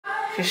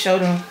can show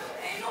them.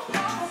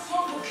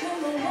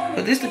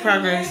 But this is the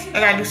progress. I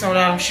gotta do some of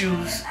them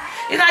shoes.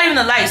 It's not even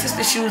the lights, it's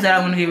the shoes that I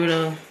want to get rid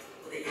of.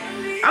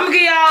 I'm gonna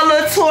give y'all a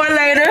little tour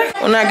later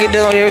when I get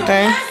done with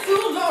everything.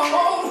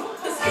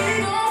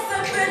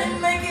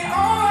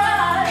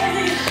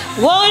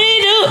 What do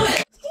you do?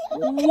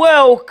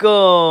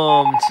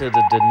 Welcome to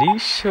the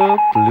Denisha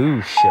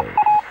Blue Show.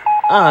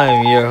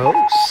 I'm your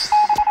host.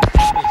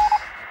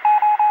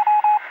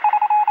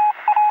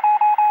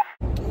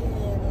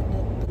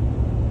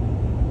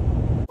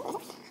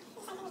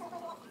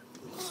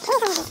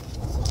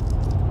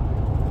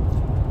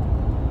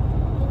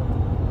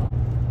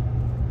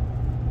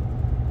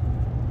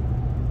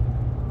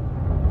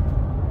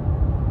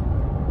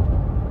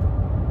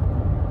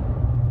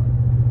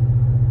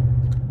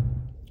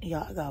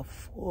 Y'all, I got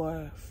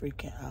 4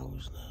 freaking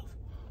hours left.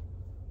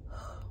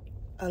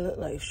 I look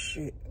like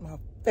shit. My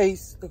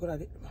face, look what I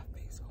did to my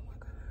face. Oh my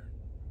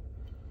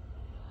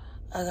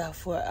God. I got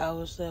 4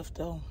 hours left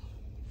though.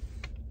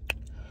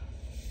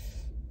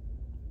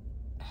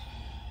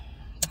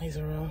 It's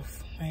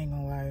rough. I ain't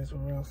gonna lie, it's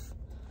rough.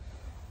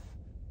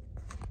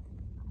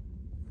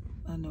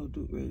 I know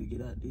Duke ready to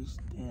get out these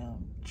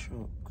damn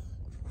trucks.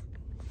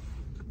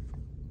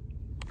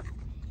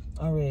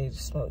 I'm ready to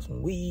smoke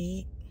some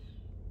weed.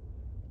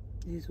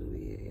 This is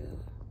weird, y'all.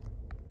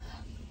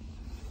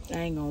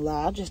 I ain't gonna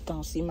lie, I just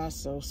don't see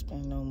myself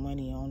spending no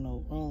money on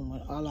no room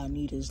when all I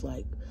need is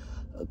like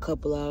a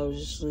couple hours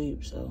of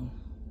sleep. So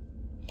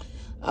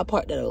I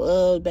parked at a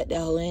Love's, back that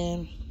whole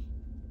in.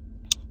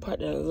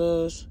 Parked at a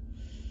Love's.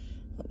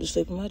 I just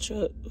sleep in my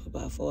truck for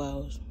about 4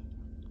 hours.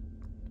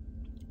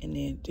 And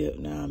then dip.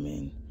 Now I'm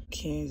in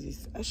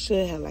Kansas. I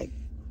should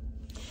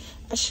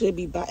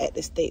be by at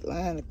the state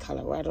line in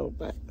Colorado,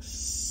 but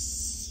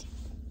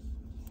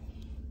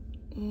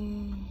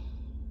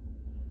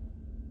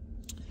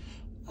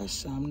that's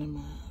 70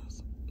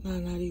 miles. No,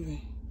 not even.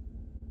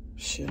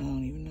 Shit, I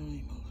don't even know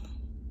anymore.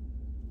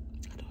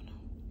 I don't know.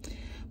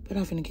 But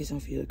I'm finna get some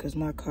fuel because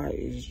my car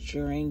is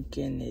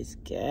drinking this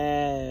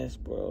gas,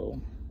 bro.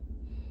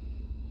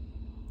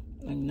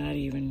 Like, not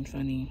even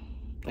funny.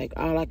 Like,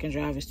 all I can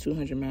drive is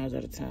 200 miles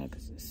at a time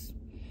because it's...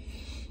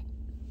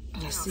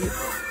 That's it.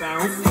 All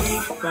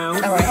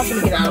right, I'm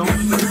finna get out.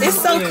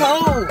 It's so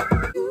cold.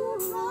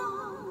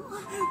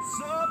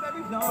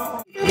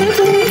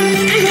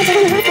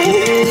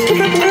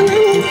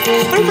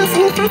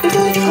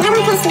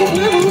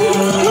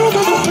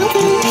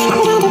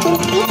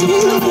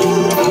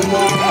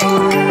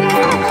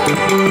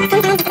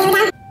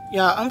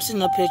 Y'all, I'm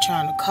sitting up here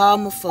trying to call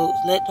my folks,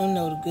 let them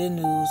know the good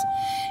news,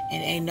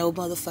 and ain't no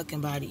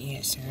motherfucking body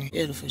answering.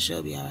 It'll for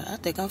sure be alright. I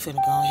think I'm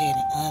finna go ahead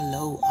and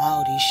unload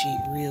all this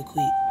shit real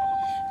quick,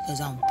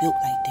 cause I'm built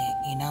like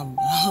that, and I'm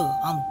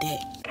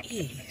that.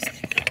 Yes.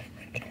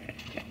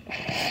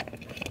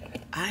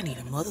 I need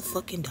a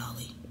motherfucking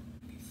dolly.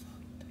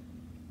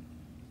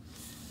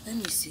 Let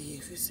me see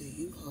if it's a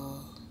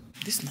U-Haul.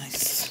 This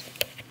nice.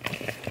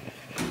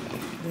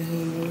 The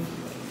halo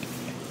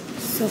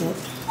set up.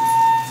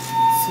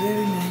 It's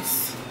very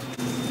nice.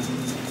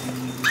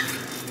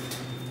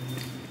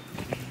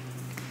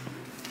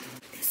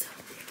 It's up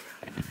there,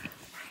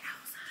 right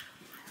outside of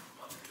my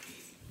home.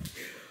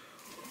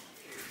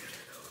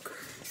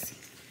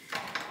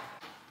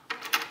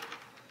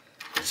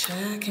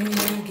 Child, can we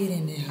not get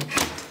in there?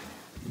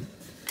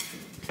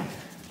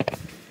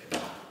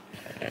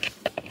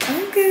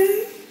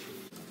 Okay.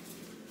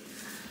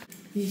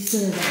 You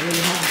still got really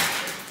hot.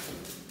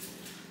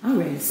 I'm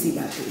ready to see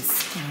about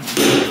this.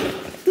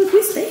 Look,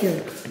 we stay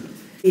here.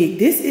 Hey,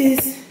 this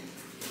is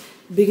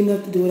big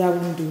enough to do what I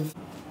want to do.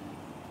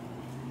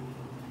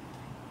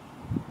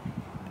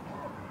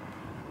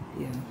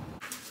 Yeah.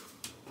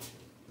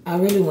 I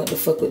really want to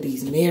fuck with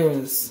these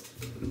mirrors.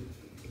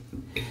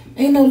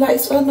 Ain't no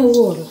lights or no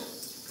water.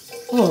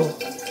 Oh,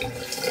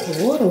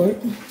 the water work.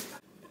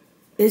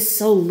 It's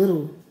so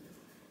little.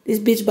 This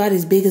bitch about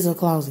as big as a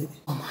closet.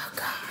 Oh my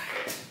God.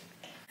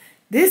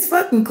 This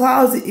fucking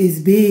closet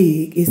is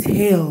big as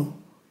hell.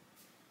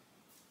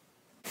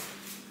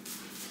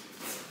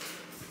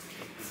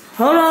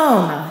 Hold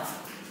on now.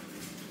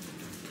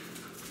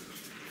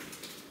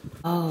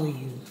 Oh,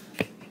 you.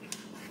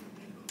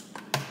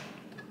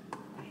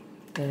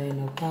 There ain't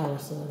no power,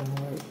 so it don't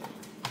work.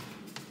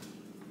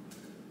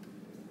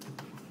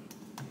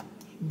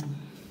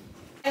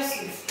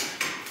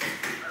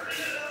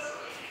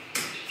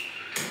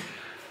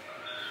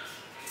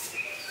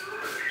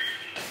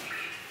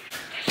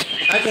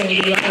 I can't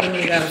believe I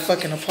really got a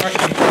fucking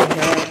apartment.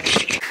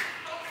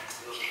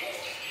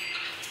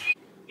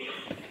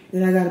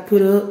 Then I gotta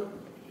put up.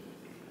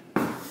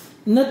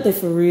 Nothing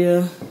for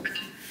real.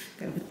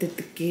 Gotta put that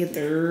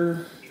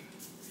together.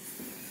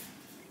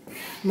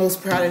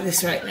 Most proud of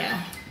this right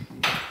now.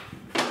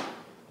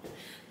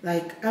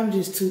 Like, I'm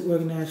just too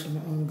organized for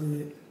my own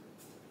good.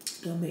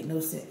 Don't make no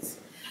sense.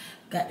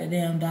 Got the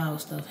damn doll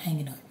stuff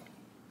hanging up.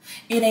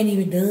 It ain't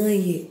even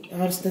done yet.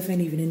 All the stuff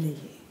ain't even in there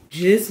yet.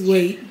 Just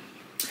wait.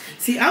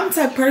 See, I'm the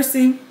type of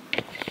person,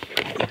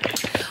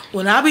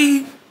 when I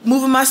be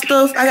moving my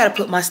stuff, I gotta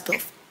put my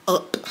stuff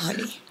up,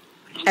 honey.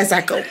 as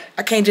I go.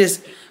 I can't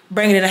just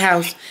bring it in the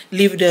house,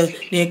 leave it there,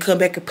 then come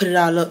back and put it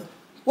all up.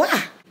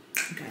 Why?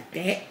 Got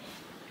that.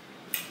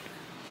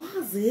 Why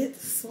is it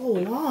so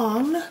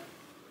long?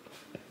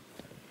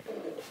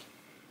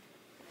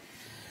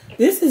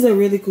 This is a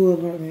really cool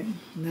apartment.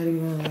 Not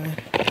even gonna lie.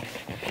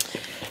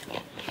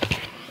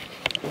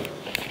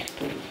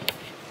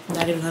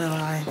 Not even gonna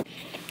lie.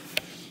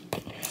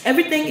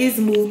 Everything is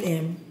moved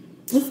in.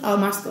 Look at all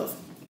my stuff.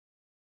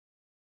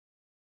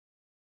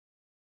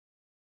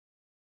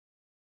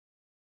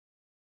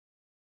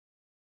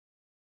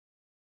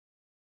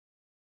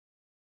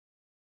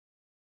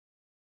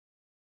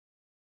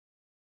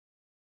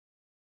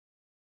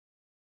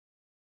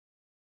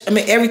 I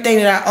mean, everything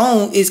that I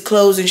own is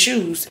clothes and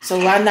shoes. So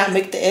why not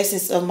make the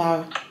essence of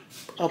my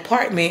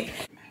apartment?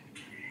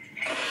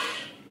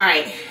 All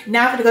right,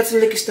 now I'm gonna go to the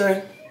liquor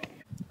store.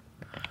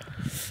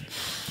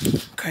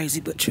 Crazy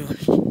but true.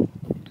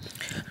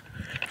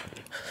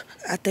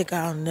 I think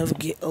I'll never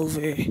get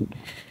over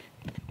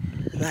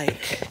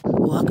like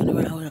walking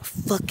around with a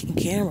fucking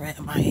camera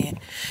in my hand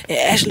and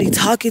actually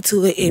talking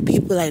to it, and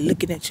people like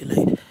looking at you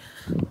like,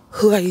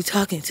 who are you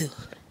talking to?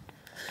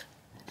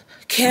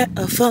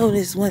 A phone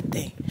is one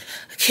thing.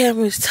 A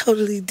camera is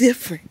totally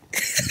different.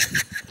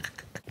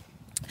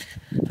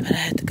 But I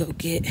had to go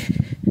get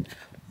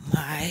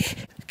my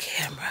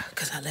camera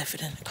because I left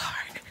it in the car.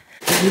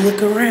 If you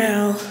look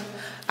around,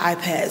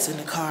 iPad's in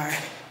the car.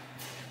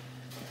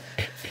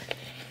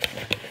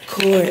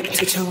 Cord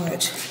to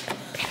charge.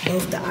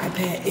 Both the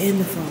iPad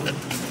and the phone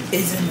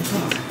is in the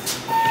car.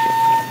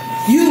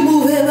 You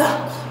move him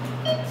out.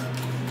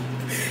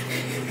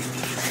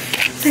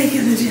 Take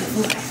him to jail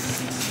for life.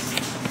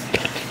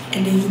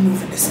 And then you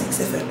move into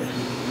sex offender.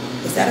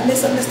 Is that a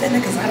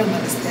misunderstanding? Because I don't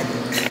understand it.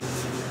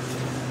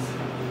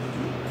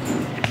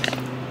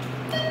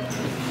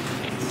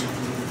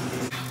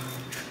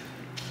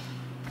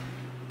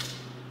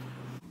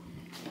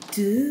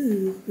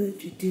 Do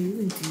what you do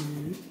and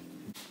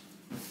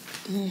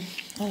do.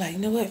 I'm like, you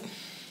know what?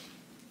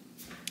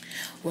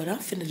 What I'm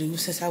finna do,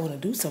 since I want to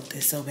do something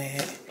so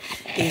bad,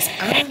 is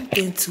I'm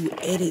going to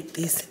edit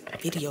this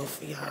video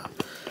for y'all.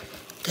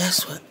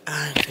 That's what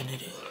I'm finna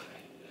do.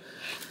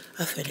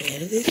 I'm finna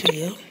edit this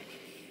video.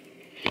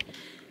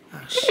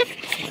 Oh shit,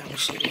 I forgot my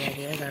shit right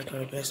here. I gotta go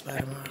to Best Buy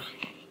tomorrow.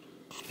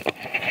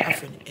 I'm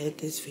finna edit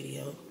this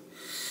video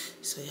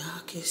so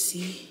y'all can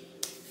see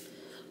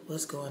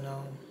what's going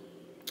on.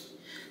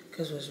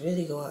 Cause what's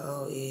really going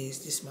on is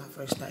this is my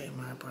first night in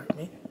my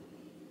apartment.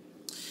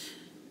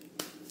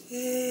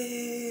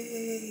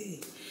 Yay!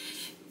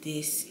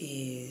 This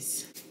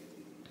is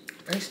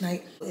first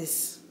night.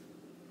 It's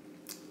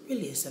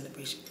really a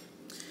celebration.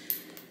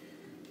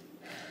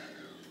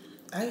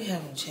 I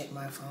haven't checked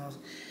my phones.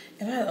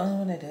 Am I the only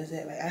one that does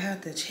that? Like, I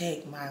have to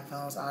check my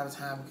phones all the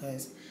time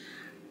because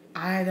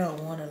I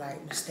don't want to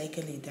like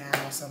mistakenly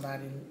dial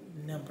somebody's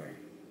number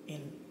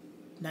and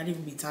not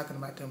even be talking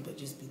about them, but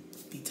just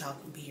be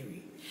talking,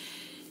 period.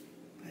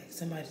 Like,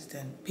 somebody's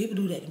done. People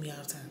do that to me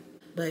all the time.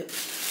 But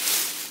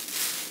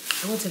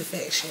I went to the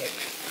Fat Shack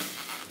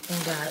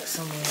and got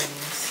some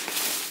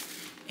wings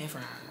and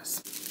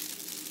fries.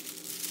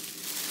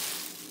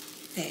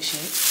 Fat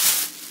Shack.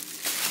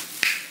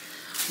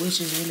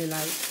 Which is really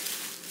like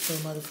for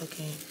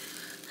motherfucking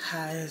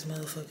high-ass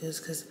motherfuckers,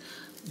 because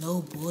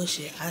no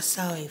bullshit. I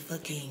saw a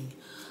fucking,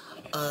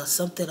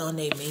 something on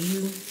their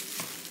menu.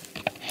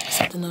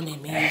 Something on their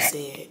menu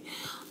said,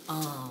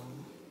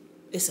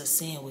 it's a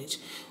sandwich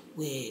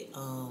with,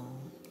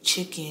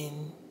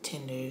 chicken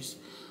tenders,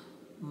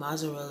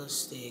 mozzarella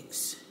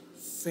sticks,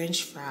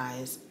 French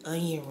fries,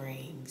 onion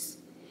rings,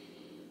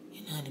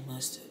 and honey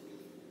mustard.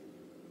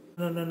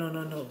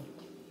 No.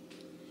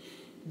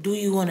 Do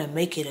you want to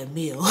make it a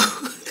meal?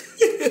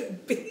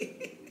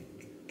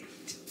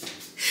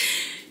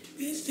 Bitch,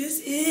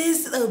 this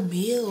is a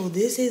meal.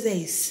 This is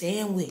a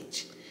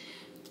sandwich.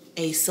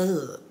 A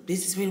sub.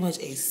 This is pretty much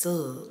a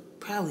sub.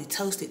 Probably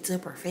toasted to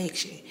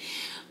perfection.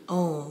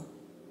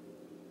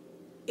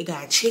 It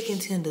got chicken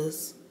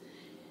tenders,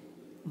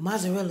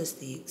 mozzarella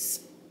sticks,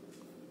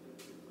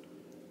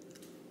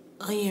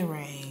 onion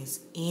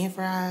rings, and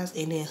fries,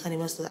 and then honey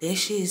mustard. That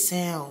shit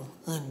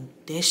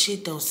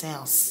don't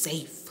sound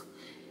safe.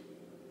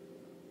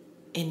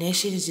 And that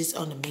shit is just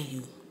on the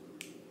menu.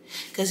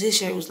 Cause his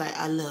shirt was like,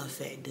 I love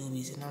fat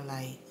doobies. And I'm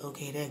like,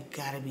 okay, that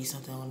gotta be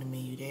something on the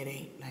menu. That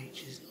ain't like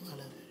just, I love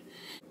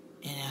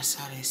it. And I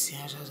saw that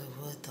sandwich, I was like,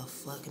 what the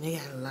fuck? And they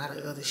got a lot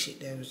of other shit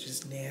that was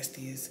just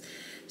nasty as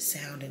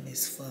sounding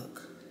as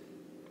fuck.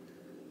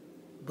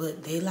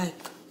 But they like,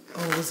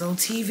 oh, it was on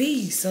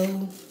TV,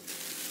 so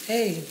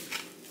hey.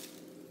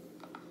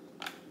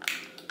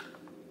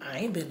 I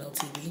ain't been on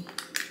TV.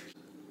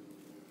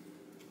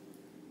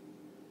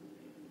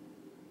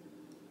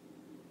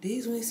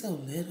 These wings so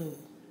little.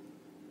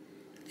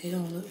 They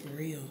don't look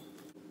real.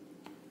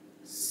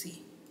 Let's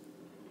see.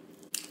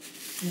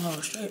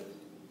 No, straight.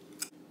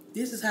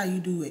 This is how you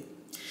do it.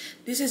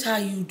 This is how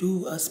you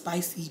do a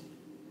spicy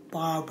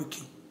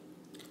barbecue.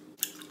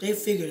 They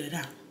figured it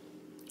out.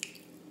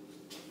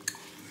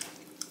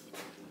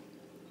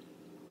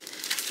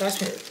 So I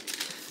spent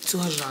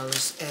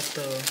 $200 at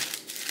the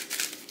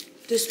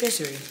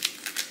dispensary.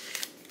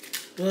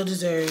 Well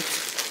deserved.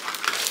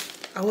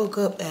 I woke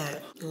up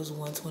at, it was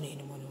 1:20 in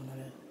the morning when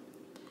I left.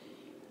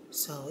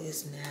 So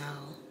it's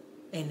now,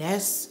 and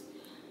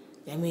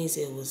that means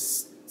it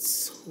was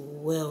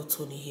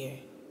 12:20 here.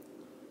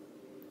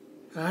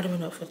 I'd have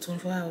been up for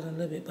 24 hours and a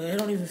little bit, but I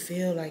don't even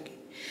feel like it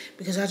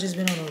because I just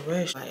been on a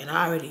rush. And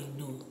I already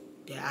knew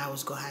that I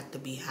was gonna have to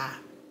be high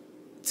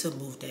to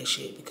move that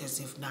shit because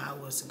if not, I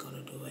wasn't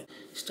gonna do it.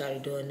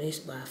 Started doing this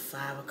by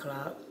 5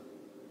 o'clock.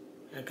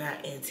 I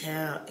got in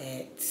town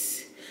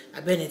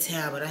I've been in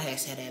town, but I had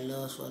sat at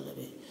Love's for a little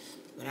bit.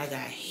 But I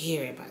got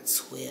here at about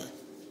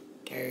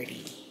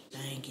 12:30.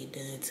 I didn't get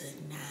done till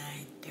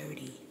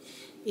 9:30.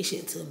 This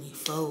shit took me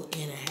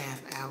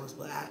 4.5 hours,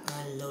 but I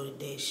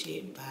unloaded that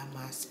shit by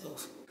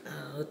myself. I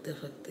don't know what the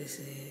fuck this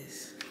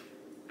is.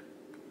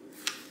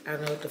 I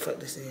don't know what the fuck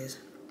this is.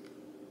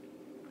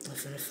 I'm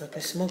finna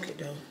fucking smoke it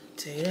though.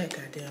 Tell you that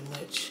goddamn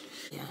much.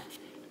 Yeah.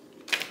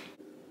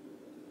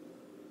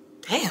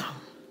 Damn.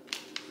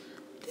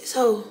 This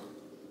whole,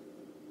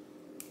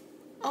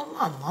 oh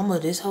my mama,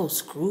 this whole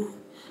screw.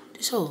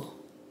 This whole,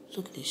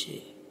 look at this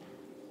shit.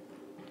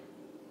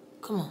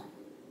 Come on.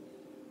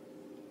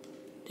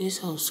 This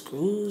whole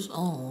screws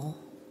on.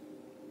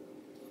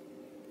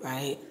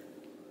 Right?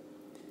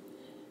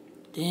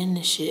 Then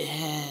the shit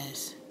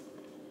has,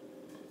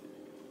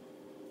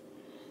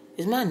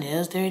 is my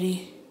nails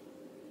dirty?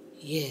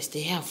 Yes,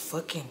 they have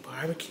fucking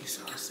barbecue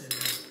sauce in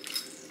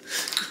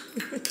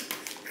them.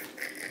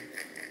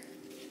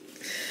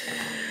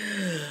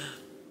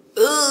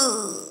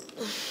 Ugh.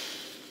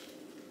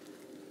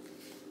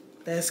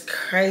 That's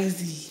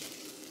crazy.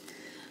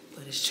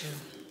 But it's true.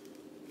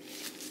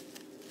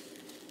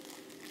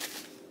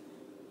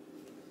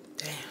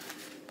 Damn.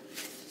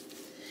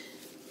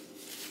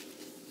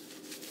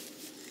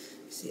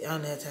 See,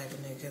 I'm that type of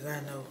nigga, because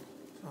I know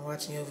I'm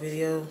watching your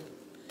video.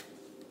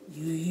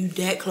 You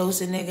that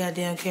close in that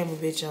goddamn camera,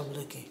 bitch, I'm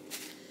looking.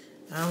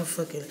 I'm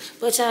fucking,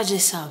 but y'all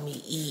just saw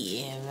me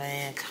eating,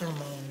 man. Come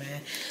on,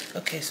 man.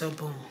 Okay, so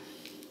boom.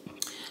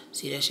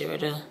 See that shit right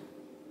there?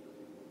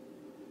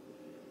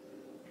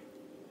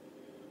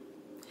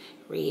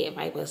 Red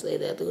Viper slid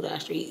there through the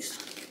streets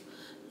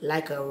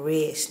like a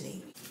red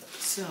snake.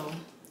 So,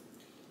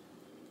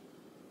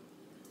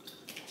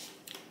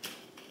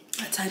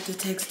 I typed a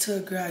text to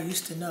a girl I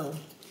used to know.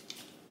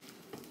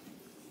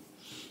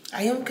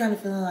 I am kind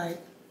of feeling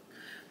like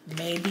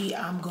maybe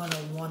I'm gonna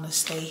wanna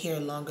stay here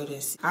longer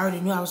than, I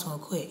already knew I was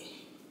gonna quit.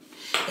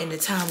 And the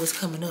time was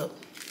coming up.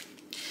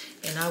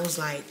 And I was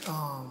like,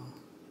 I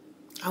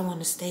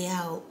wanna stay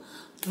out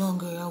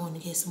longer. I wanna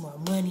get some more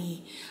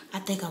money. I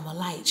think I'm a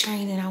light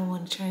training. I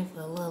wanna train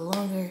for a little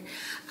longer.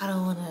 I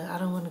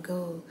don't wanna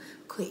go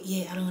quit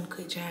yet. I don't wanna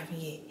quit driving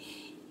yet.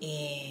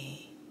 And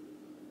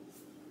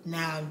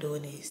now I'm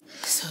doing this.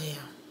 So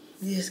yeah,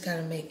 you just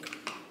gotta make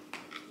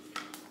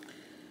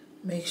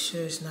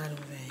sure it's not in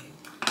vain.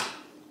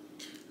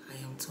 I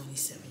am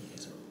 27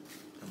 years old.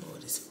 I'm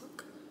old as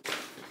fuck.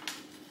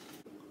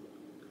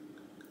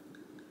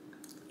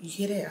 You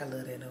hear that? I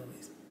love that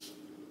noise.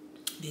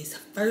 This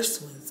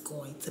first one's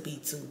going to be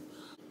to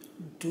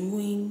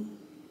doing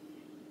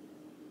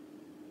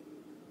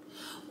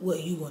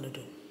what you want to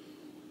do.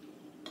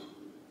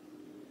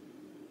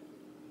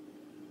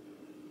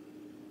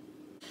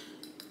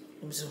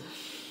 Let me zoom.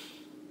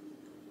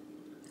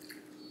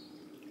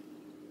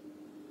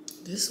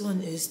 This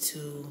one is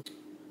to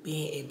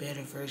being a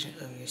better version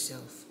of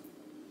yourself.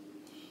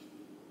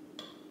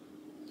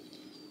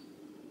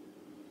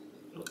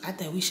 I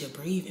think we should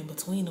breathe in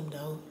between them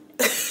though.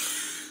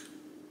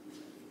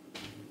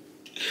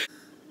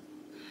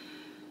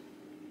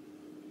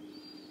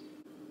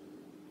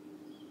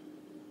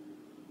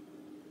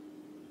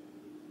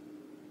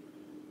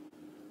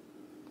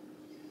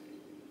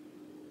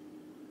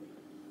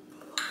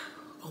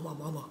 Oh my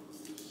mama.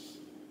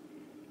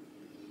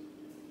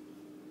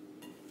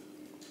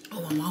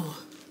 Oh my mama.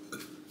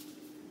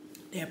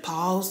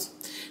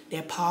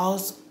 That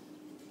pause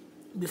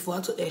before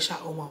I took that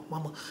shot on my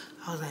mama.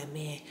 I was like,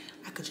 man,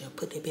 I could just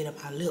put that bit on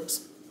my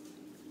lips.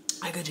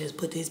 I could just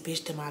put this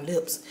bitch to my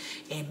lips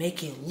and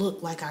make it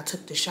look like I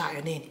took the shot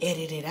and then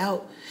edit it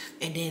out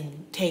and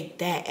then take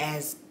that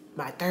as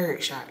my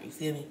third shot, you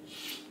feel me?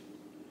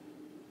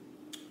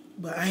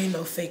 But I ain't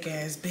no fake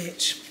ass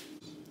bitch.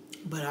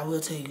 But I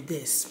will tell you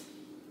this.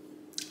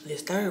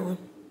 This third one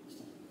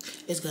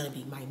is gonna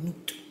be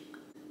minute.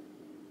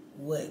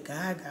 What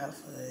God got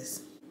for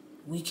us,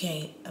 we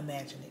can't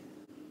imagine it.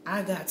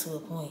 I got to a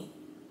point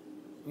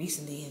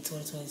recently in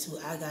 2022,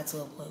 I got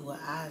to a point where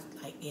I,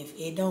 like, if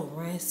it don't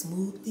run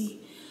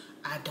smoothly,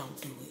 I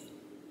don't do it.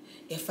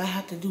 If I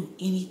have to do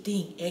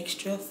anything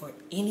extra for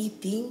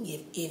anything,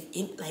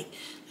 if like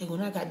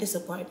when I got this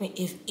apartment,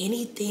 if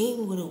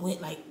anything would have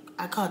went, like,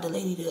 I called the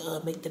lady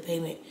to make the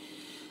payment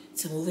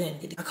to move in.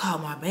 I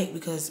called my bank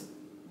because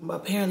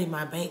apparently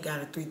my bank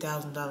got a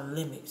 $3,000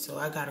 limit, so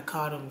I gotta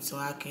call them so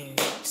I can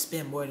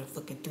spend more than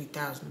fucking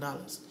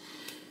 $3,000.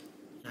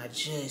 I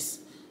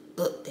just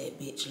upped that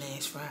bitch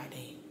last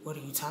Friday. What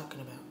are you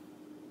talking about?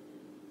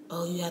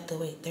 Oh, you have to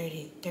wait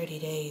 30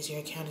 days. Your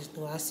account is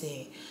new. I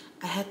said,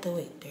 I had to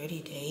wait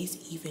 30 days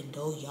even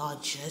though y'all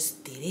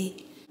just did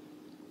it.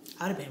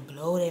 I would have been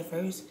blowed at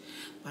first,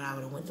 but I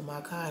would have went to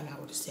my car and I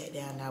would have sat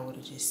down and I would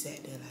have just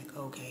sat there like,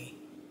 okay,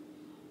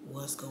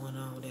 what's going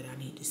on that I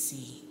need to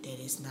see that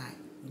it's not,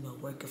 you know,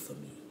 working for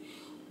me?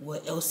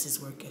 What else is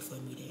working for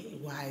me?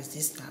 Why is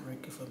this not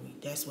working for me?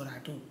 That's what I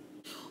do.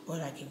 Or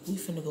like if we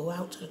finna go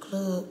out to the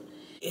club,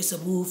 it's a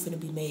move finna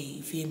be made,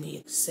 you feel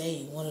me?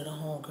 Say one of the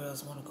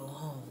homegirls wanna go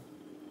home.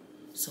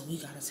 So we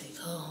gotta take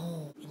her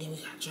home and then we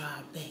gotta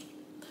drive back.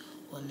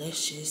 Or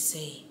let's just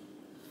say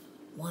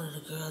one of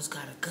the girls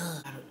got a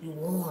gun, gotta be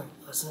warned,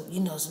 or some, you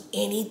know, some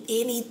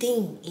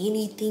anything.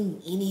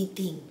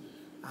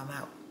 I'm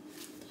out.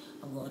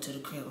 I'm going to the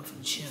crib, I'm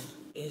finna chill.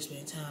 It's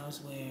been times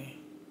where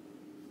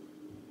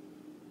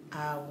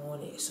I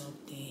wanted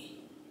something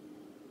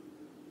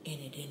and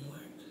it didn't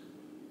work.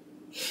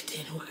 It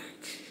didn't work.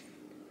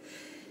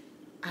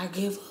 I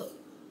give up.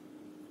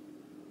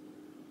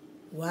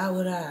 Why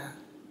would I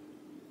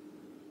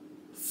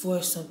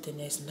force something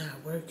that's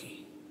not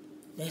working?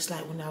 That's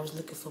like when I was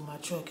looking for my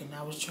truck and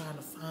I was trying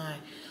to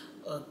find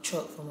a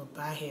truck from a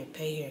buy here,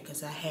 pay here,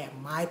 because I had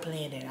my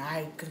plan that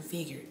I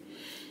configured.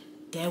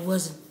 That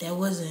wasn't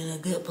a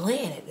good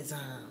plan at the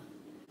time.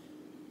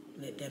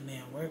 Let that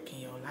man work in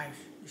your life,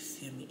 you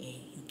feel me?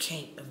 And you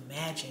can't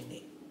imagine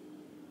it.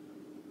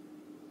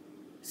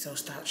 So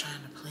stop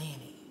trying to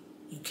plan it.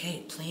 You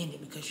can't plan it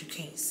because you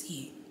can't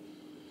see it.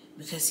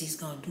 Because he's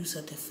gonna do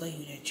something for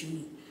you that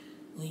you,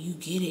 when you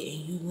get it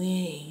and you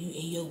win and you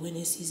in your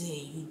winning season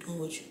and you do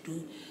what you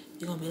do,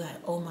 you're gonna be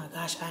like, oh my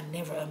gosh, I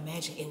never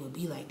imagined it would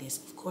be like this.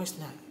 Of course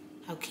not.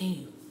 How can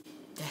you?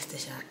 That's the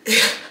shot.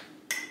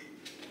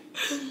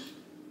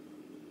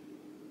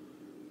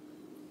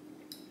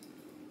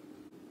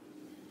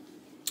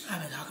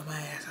 I've been talking my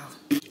ass off.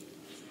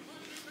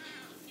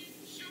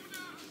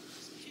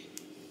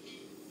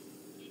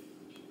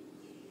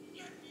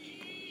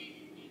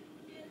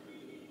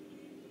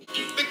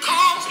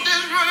 Because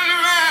this running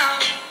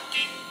around,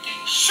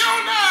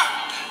 showing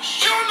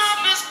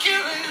up is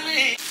killing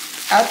me.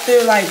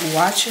 After like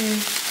watching,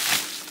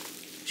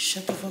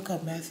 shut the fuck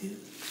up, Matthew.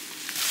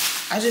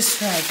 I just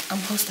feel like I'm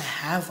supposed to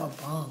have a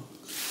bum.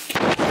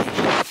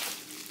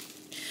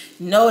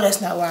 No,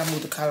 that's not why I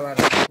moved to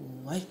Colorado.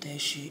 Wipe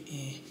that shit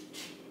in.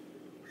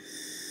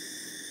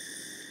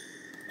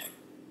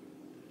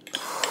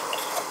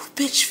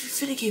 Bitch, we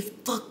finna get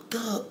fucked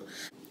up.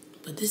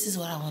 But this is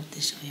what I want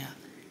to show y'all.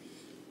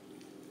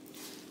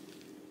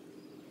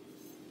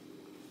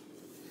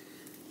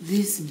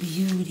 This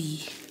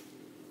beauty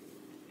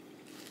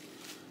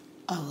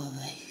of a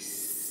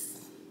lace.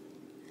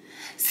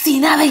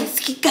 Sina vez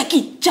que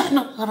aquí ya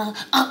no hará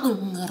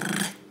un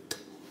reto.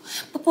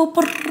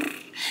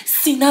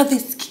 Sina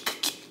vez que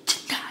aquí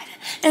ya nada.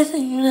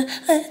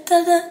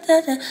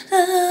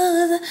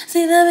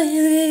 Sina vez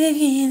que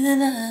aquí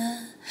nada.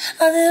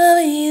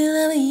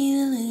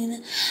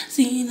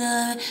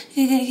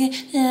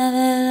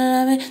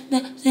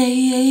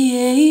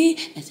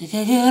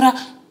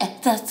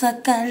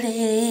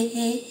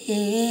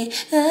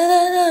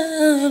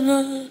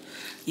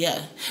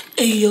 Yeah,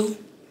 yo.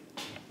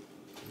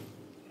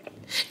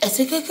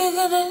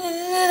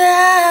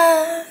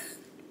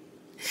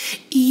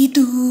 Y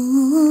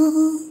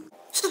tú.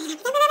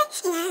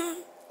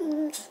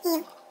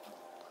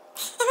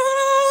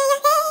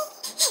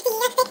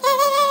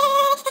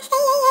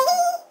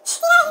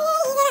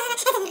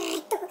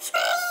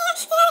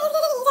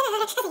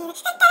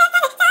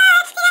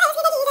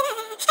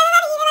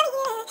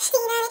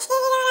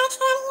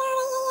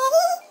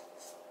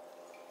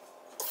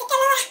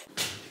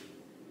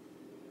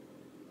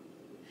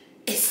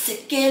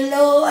 Ese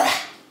calor.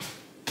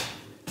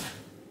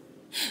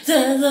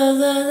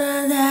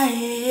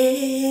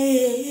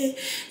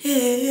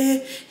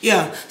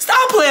 Yeah,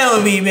 stop playing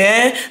with me,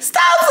 man.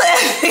 Stop playing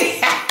with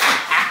me.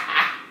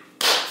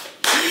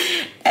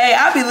 Hey,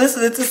 I be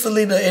listening to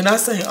Selena and I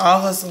sing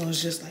all her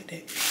songs just like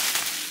that.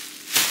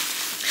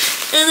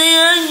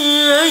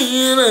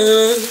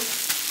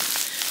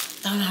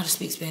 I don't know how to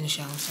speak Spanish,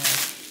 y'all. I'm sorry.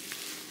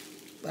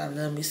 But I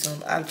love me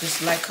some. I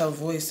just like her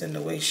voice and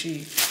the way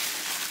she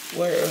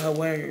word her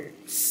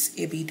words.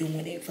 It be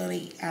doing it for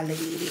me. I love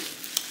it.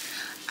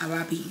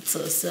 I be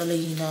to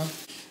Selena.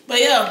 But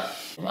yeah,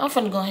 I'm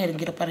finna go ahead and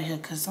get up out of here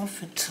because I'm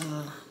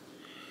finna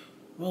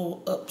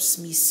roll up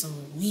me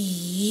some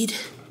weed.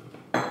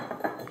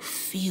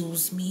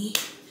 Feels me.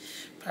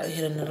 Probably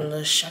hit another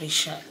little shotty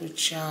shot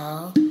with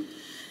y'all.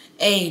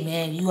 Hey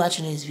man, you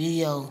watching this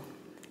video.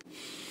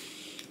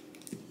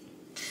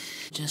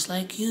 Just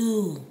like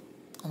you.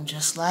 I'm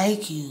just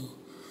like you.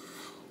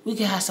 We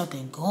can have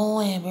something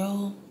going,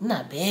 bro. I'm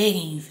not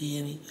begging you,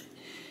 feel me?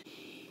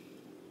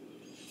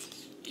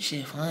 This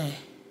shit fun.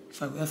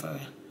 For real, for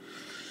real.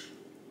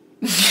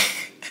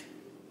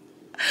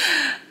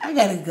 I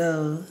gotta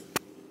go.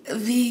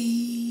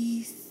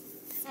 Peace.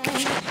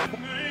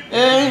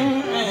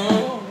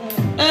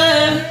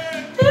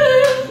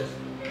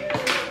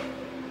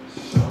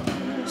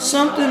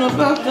 Something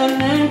about that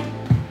name.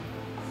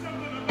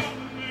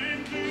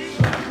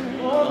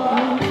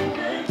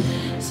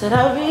 Said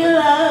I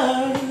realized